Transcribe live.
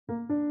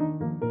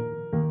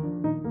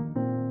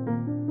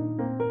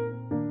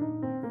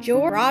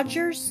George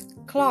Rogers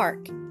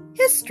Clark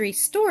History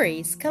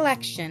Stories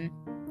Collection.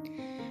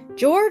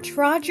 George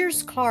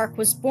Rogers Clark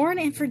was born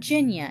in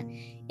Virginia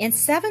in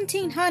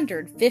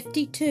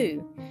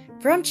 1752.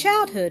 From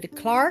childhood,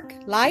 Clark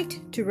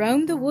liked to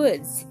roam the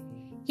woods.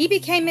 He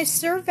became a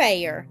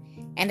surveyor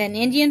and an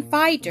Indian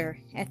fighter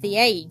at the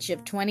age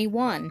of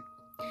 21.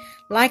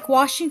 Like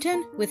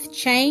Washington, with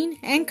chain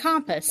and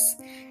compass,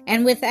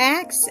 and with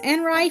axe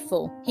and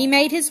rifle, he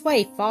made his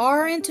way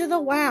far into the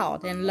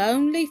wild and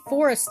lonely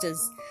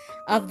forests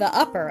of the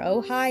upper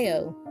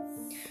Ohio.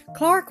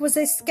 Clark was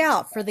a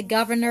scout for the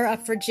governor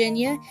of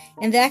Virginia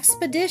in the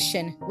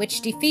expedition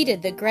which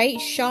defeated the great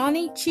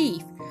Shawnee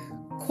chief,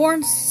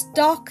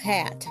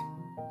 Cornstalk-Hat.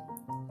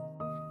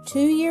 2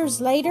 years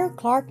later,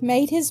 Clark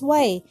made his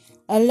way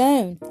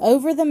alone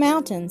over the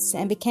mountains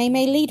and became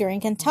a leader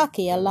in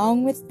Kentucky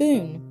along with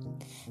Boone.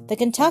 The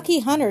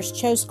Kentucky hunters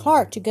chose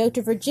Clark to go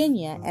to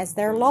Virginia as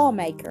their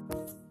lawmaker.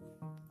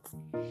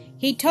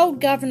 He told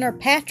Governor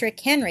Patrick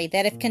Henry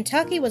that if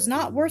Kentucky was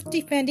not worth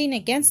defending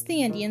against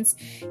the Indians,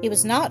 it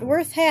was not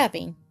worth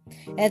having.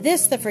 At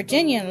this, the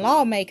Virginian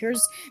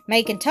lawmakers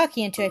made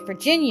Kentucky into a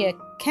Virginia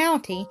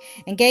county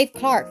and gave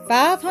Clark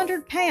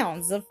 500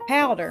 pounds of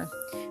powder,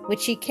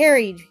 which he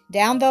carried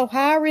down the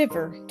Ohio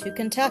River to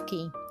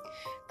Kentucky.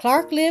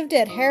 Clark lived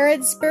at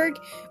Harrodsburg,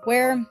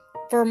 where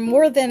for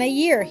more than a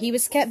year he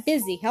was kept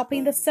busy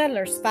helping the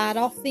settlers fight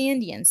off the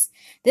Indians.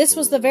 This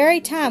was the very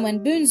time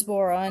when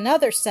Boonesboro and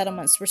other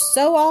settlements were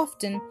so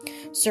often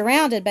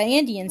surrounded by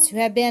Indians who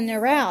had been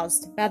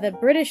aroused by the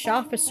British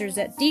officers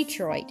at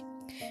Detroit.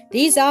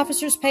 These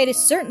officers paid a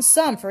certain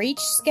sum for each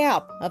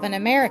scalp of an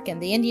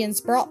American the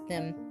Indians brought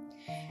them.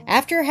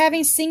 After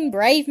having seen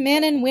brave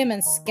men and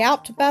women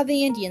scalped by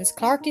the Indians,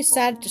 Clark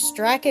decided to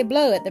strike a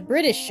blow at the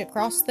British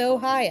across the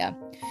Ohio.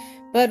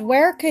 But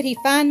where could he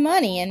find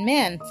money and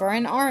men for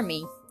an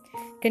army?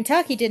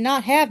 Kentucky did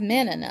not have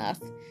men enough.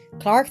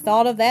 Clark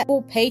thought of that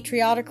old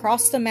patriot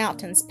across the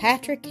mountains,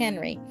 Patrick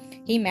Henry.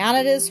 He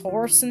mounted his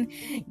horse and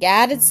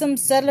guided some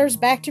settlers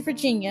back to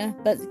Virginia,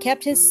 but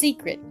kept his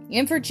secret.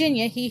 In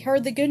Virginia, he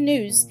heard the good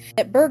news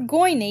that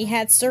Burgoyne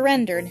had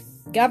surrendered.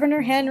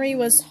 Governor Henry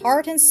was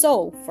heart and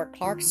soul for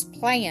Clark's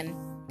plan.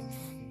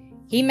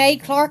 He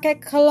made Clark a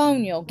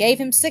colonial, gave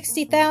him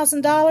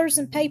 $60,000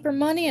 in paper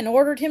money, and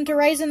ordered him to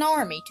raise an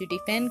army to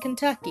defend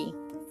Kentucky.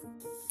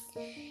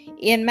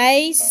 In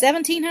May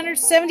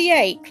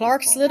 1778,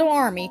 Clark's little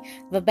army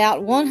of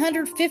about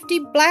 150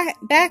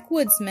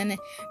 backwoodsmen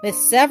with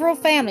several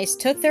families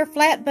took their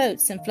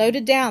flatboats and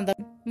floated down the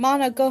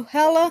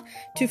Monongahela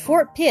to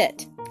Fort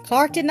Pitt.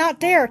 Clark did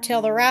not dare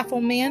tell the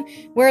riflemen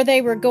where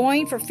they were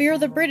going for fear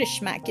the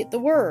British might get the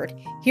word.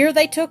 Here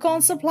they took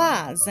on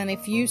supplies and a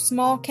few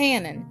small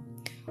cannon.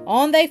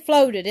 On they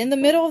floated in the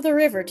middle of the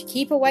river to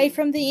keep away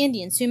from the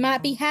Indians who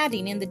might be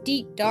hiding in the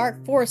deep,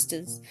 dark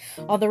forests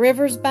on the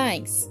river's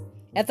banks.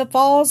 At the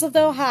falls of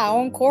the Ohio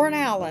on Corn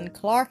Island,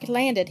 Clark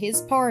landed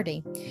his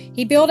party.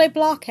 He built a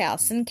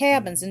blockhouse and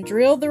cabins and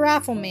drilled the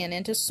riflemen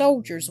into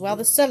soldiers while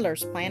the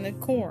settlers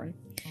planted corn.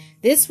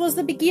 This was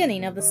the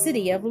beginning of the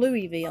city of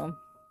Louisville.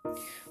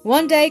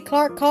 One day,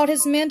 Clark called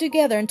his men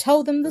together and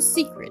told them the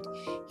secret.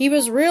 He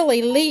was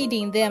really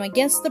leading them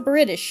against the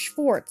British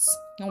forts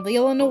on the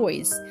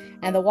Illinois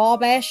and the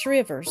Wabash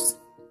rivers.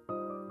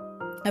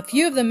 A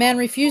few of the men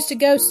refused to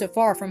go so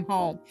far from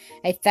home,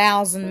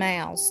 1,000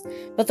 miles,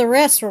 but the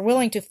rest were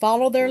willing to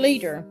follow their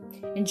leader.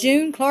 In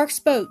June, Clark's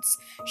boats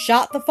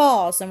shot the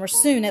falls and were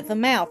soon at the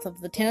mouth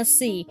of the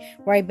Tennessee,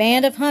 where a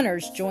band of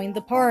hunters joined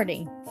the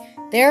party.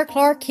 There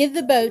Clark hid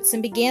the boats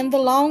and began the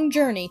long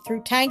journey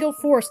through tangled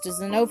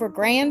forests and over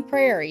grand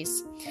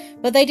prairies.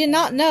 But they did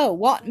not know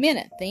what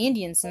minute the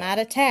Indians might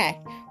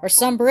attack, or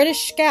some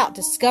British scout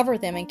discover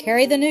them and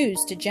carry the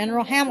news to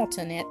General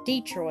Hamilton at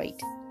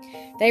Detroit.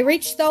 They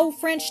reached the old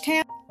French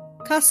town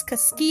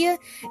Kaskaskia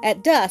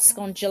at dusk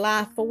on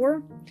July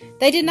 4.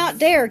 They did not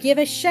dare give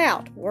a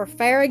shout or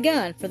fire a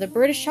gun, for the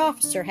British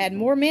officer had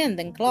more men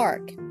than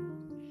Clark.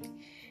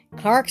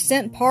 Clark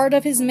sent part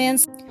of his men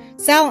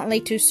silently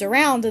to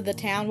surround the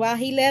town while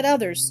he led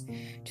others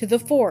to the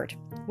fort,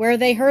 where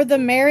they heard the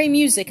merry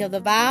music of the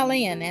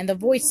violin and the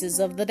voices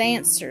of the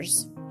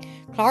dancers.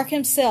 Clark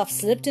himself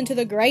slipped into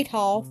the great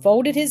hall,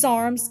 folded his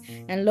arms,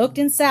 and looked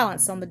in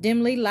silence on the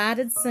dimly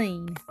lighted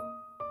scene.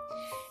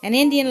 An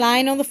Indian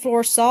lying on the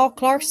floor saw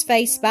Clark's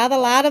face by the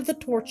light of the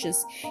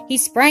torches. He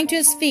sprang to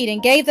his feet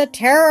and gave the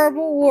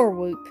terrible war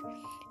whoop.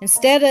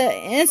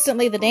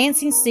 Instantly the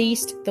dancing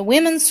ceased, the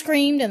women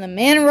screamed, and the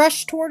men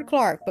rushed toward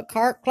Clark, but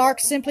Clark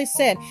simply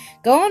said,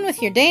 "Go on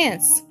with your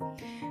dance.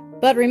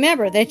 But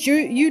remember that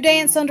you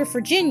dance under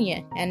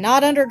Virginia and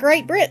not under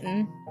Great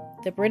Britain."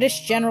 The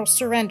British general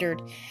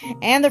surrendered,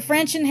 and the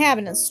French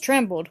inhabitants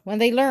trembled when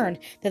they learned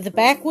that the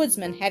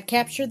backwoodsmen had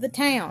captured the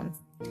town.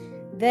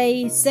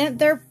 They sent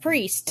their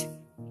priest,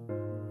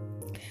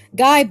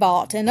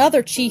 Guybalt, and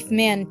other chief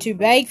men to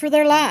beg for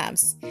their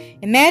lives.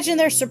 Imagine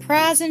their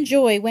surprise and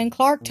joy when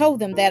Clark told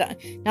them that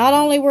not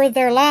only were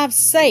their lives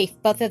safe,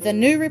 but that the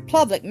new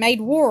republic made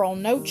war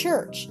on no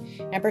church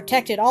and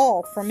protected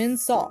all from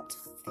insult.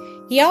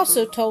 He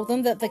also told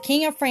them that the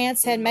King of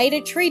France had made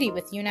a treaty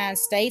with the United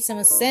States and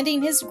was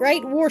sending his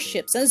great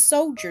warships and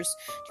soldiers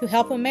to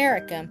help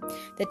America.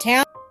 The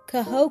town of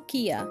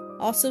Cahokia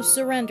also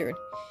surrendered.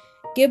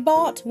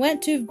 Gibault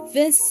went to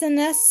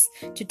Vincennes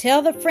to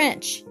tell the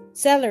French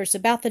settlers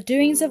about the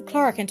doings of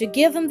Clark and to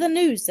give them the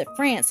news that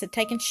France had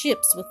taken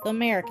ships with the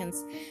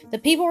Americans. The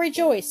people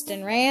rejoiced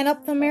and ran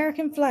up the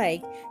American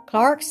flag.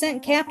 Clark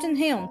sent Captain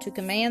Helm to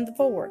command the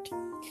fort.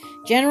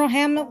 General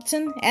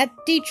Hamilton at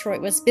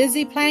Detroit was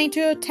busy planning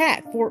to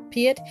attack Fort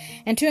Pitt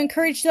and to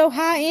encourage the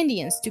Ohio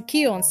Indians to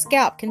kill and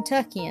scalp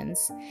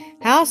Kentuckians.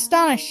 How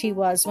astonished he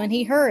was when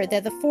he heard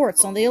that the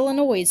forts on the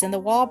Illinois and the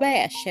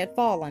Wabash had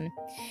fallen.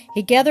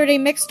 He gathered a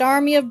mixed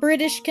army of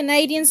British,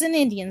 Canadians, and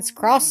Indians,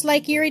 crossed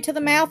Lake Erie to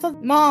the mouth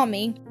of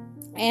Maumee,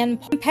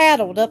 and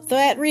paddled up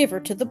that river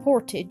to the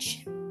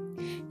portage.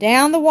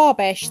 Down the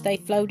Wabash they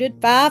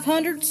floated,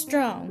 500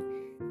 strong.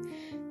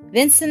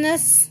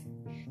 Vincennes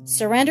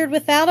surrendered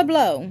without a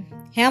blow.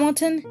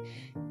 Hamilton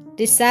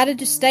decided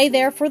to stay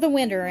there for the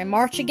winter and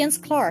march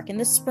against Clark in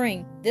the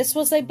spring. This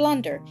was a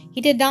blunder. He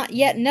did not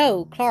yet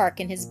know Clark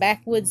and his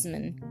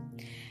backwoodsmen.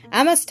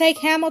 "I must take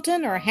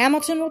Hamilton, or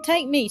Hamilton will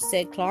take me,"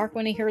 said Clark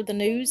when he heard the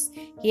news.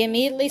 He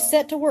immediately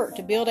set to work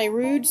to build a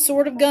rude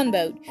sort of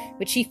gunboat,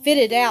 which he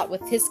fitted out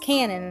with his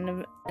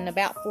cannon and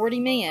about 40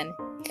 men.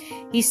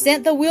 He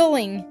sent the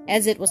Willing,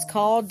 as it was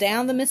called,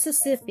 down the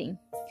Mississippi,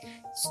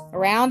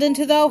 around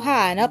into the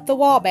Ohio and up the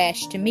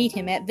Wabash to meet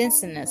him at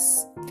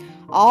Vincennes.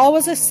 All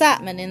was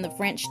excitement in the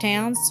French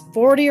towns.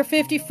 40 or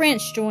 50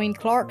 French joined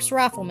Clark's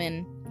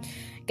riflemen.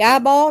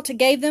 Gibault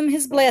gave them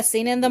his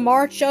blessing, and the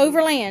march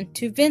overland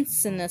to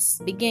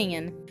Vincennes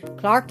began.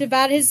 Clark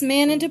divided his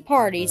men into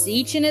parties,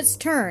 each in its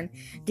turn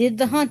did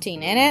the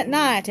hunting, and at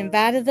night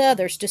invited the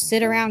others to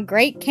sit around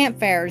great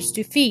campfires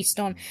to feast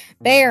on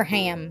bear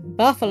ham,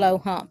 buffalo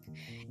hump,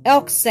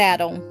 elk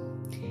saddle,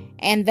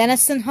 and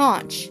venison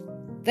haunch.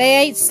 They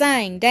ate,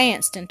 sang,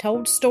 danced, and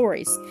told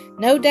stories.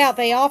 No doubt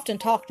they often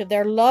talked of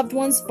their loved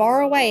ones far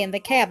away in the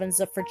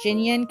cabins of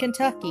Virginia and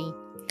Kentucky.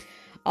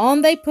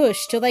 On they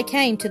pushed till they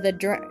came to the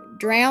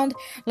drowned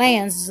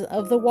lands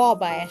of the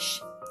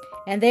Wabash,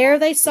 and there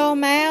they saw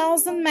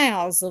miles and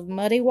miles of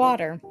muddy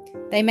water.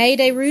 They made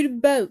a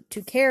rude boat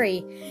to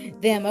carry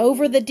them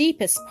over the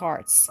deepest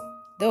parts.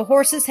 The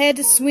horses had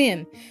to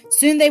swim.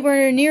 Soon they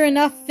were near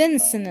enough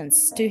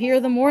Vincennes to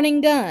hear the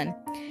morning gun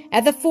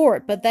at the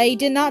fort, but they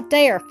did not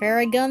dare fire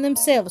a gun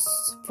themselves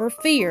for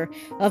fear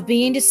of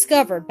being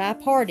discovered by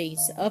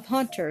parties of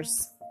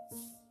hunters.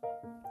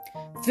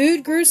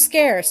 Food grew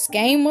scarce,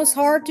 game was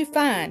hard to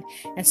find,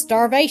 and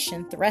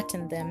starvation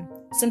threatened them.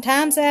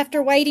 Sometimes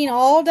after waiting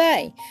all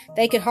day,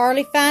 they could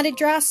hardly find a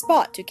dry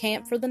spot to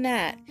camp for the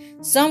night.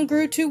 Some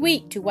grew too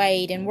weak to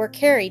wade and were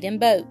carried in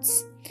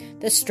boats.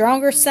 The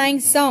stronger sang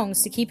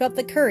songs to keep up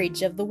the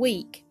courage of the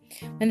weak.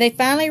 When they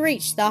finally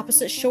reached the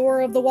opposite shore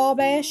of the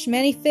Wabash,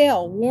 many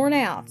fell, worn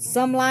out,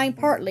 some lying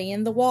partly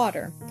in the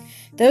water.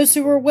 Those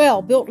who were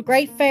well built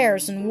great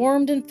fires and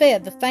warmed and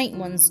fed the faint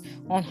ones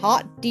on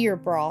hot deer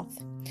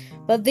broth.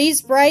 But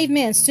these brave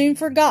men soon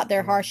forgot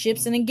their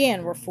hardships and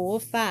again were full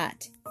of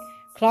fight.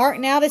 Clark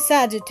now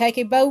decided to take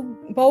a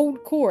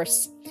bold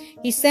course.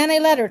 He sent a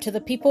letter to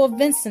the people of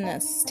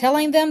Vincennes,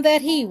 telling them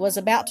that he was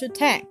about to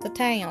attack the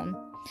town.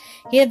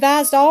 He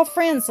advised all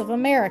friends of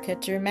America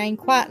to remain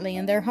quietly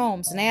in their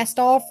homes, and asked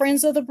all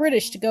friends of the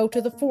British to go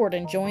to the fort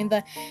and join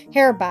the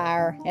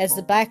Hairbuyer, as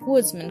the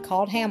backwoodsmen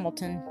called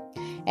Hamilton.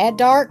 At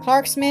dark,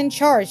 Clark's men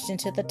charged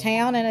into the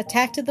town and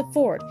attacked the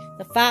fort.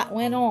 The fight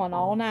went on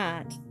all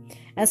night.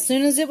 As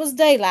soon as it was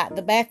daylight,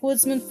 the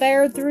backwoodsmen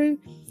fired through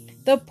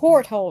the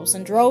portholes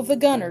and drove the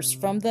gunners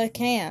from the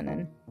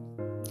cannon.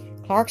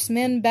 Clark's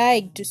men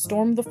begged to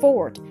storm the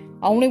fort.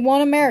 Only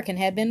one American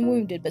had been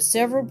wounded, but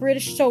several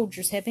British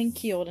soldiers had been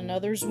killed and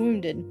others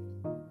wounded.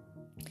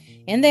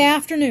 In the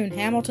afternoon,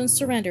 Hamilton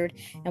surrendered,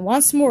 and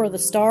once more the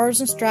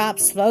stars and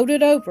stripes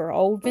floated over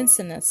old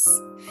Vincennes.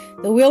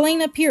 The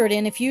Willing appeared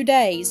in a few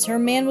days. Her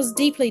men was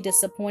deeply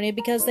disappointed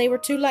because they were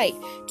too late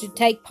to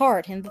take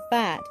part in the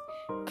fight.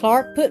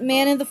 Clark put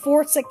men in the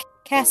forts at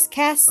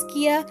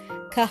Kaskaskia,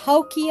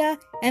 Cahokia,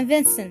 and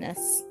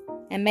Vincennes,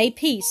 and made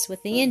peace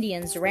with the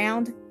Indians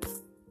round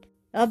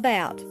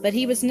about, but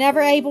he was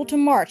never able to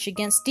march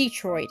against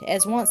Detroit,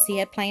 as once he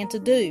had planned to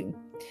do.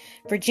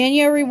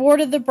 Virginia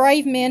rewarded the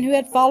brave men who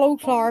had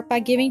followed Clark by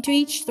giving to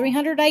each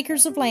 300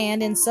 acres of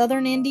land in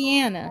southern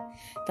Indiana.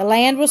 The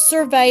land was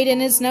surveyed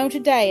and is known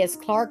today as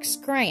Clark's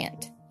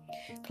Grant.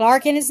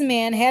 Clark and his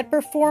men had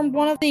performed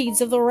one of the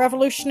deeds of the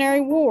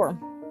Revolutionary War.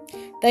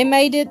 They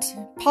made it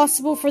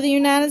possible for the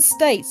United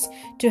States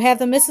to have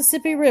the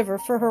Mississippi River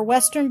for her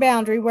western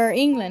boundary, where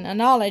England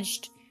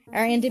acknowledged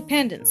our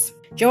independence.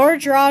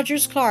 George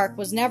Rogers Clark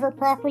was never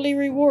properly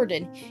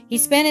rewarded. He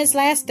spent his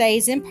last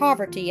days in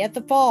poverty at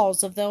the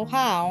Falls of the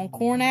Ohio on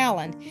Corn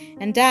Island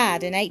and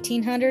died in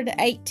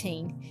 1818.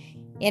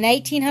 In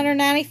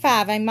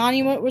 1895, a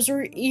monument was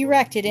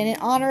erected in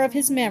honor of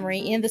his memory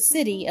in the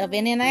city of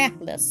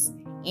Indianapolis,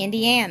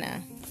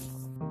 Indiana.